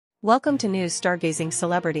Welcome to News Stargazing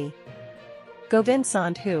Celebrity. Govind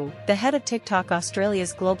Sandhu, the head of TikTok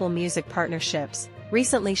Australia's global music partnerships,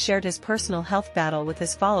 recently shared his personal health battle with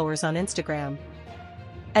his followers on Instagram.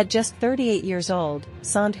 At just 38 years old,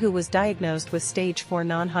 Sandhu was diagnosed with stage 4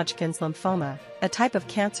 non-Hodgkin's lymphoma, a type of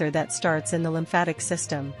cancer that starts in the lymphatic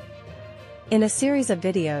system. In a series of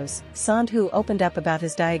videos, Sandhu opened up about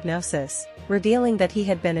his diagnosis, revealing that he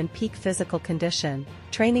had been in peak physical condition,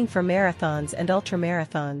 training for marathons and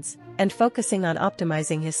ultramarathons, and focusing on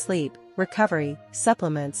optimizing his sleep, recovery,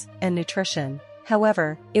 supplements, and nutrition.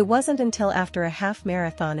 However, it wasn't until after a half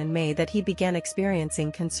marathon in May that he began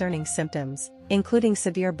experiencing concerning symptoms, including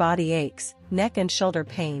severe body aches, neck and shoulder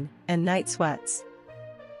pain, and night sweats.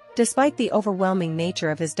 Despite the overwhelming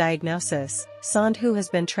nature of his diagnosis, Sandhu has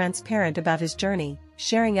been transparent about his journey,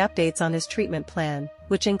 sharing updates on his treatment plan,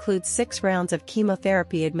 which includes 6 rounds of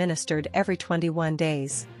chemotherapy administered every 21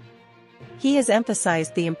 days. He has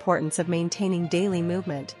emphasized the importance of maintaining daily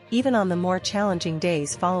movement, even on the more challenging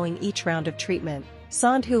days following each round of treatment.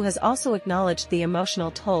 Sandhu has also acknowledged the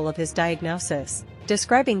emotional toll of his diagnosis,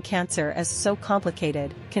 describing cancer as so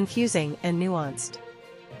complicated, confusing, and nuanced.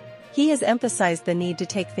 He has emphasized the need to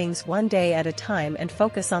take things one day at a time and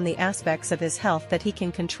focus on the aspects of his health that he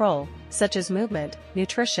can control, such as movement,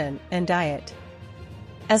 nutrition, and diet.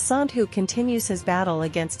 As Sandhu continues his battle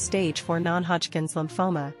against stage 4 non-Hodgkin's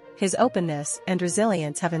lymphoma, his openness and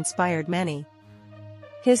resilience have inspired many.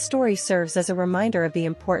 His story serves as a reminder of the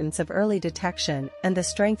importance of early detection and the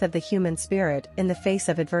strength of the human spirit in the face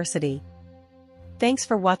of adversity. Thanks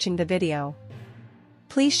for watching the video.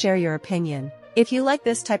 Please share your opinion. If you like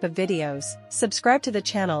this type of videos, subscribe to the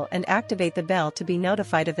channel and activate the bell to be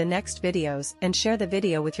notified of the next videos, and share the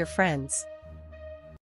video with your friends.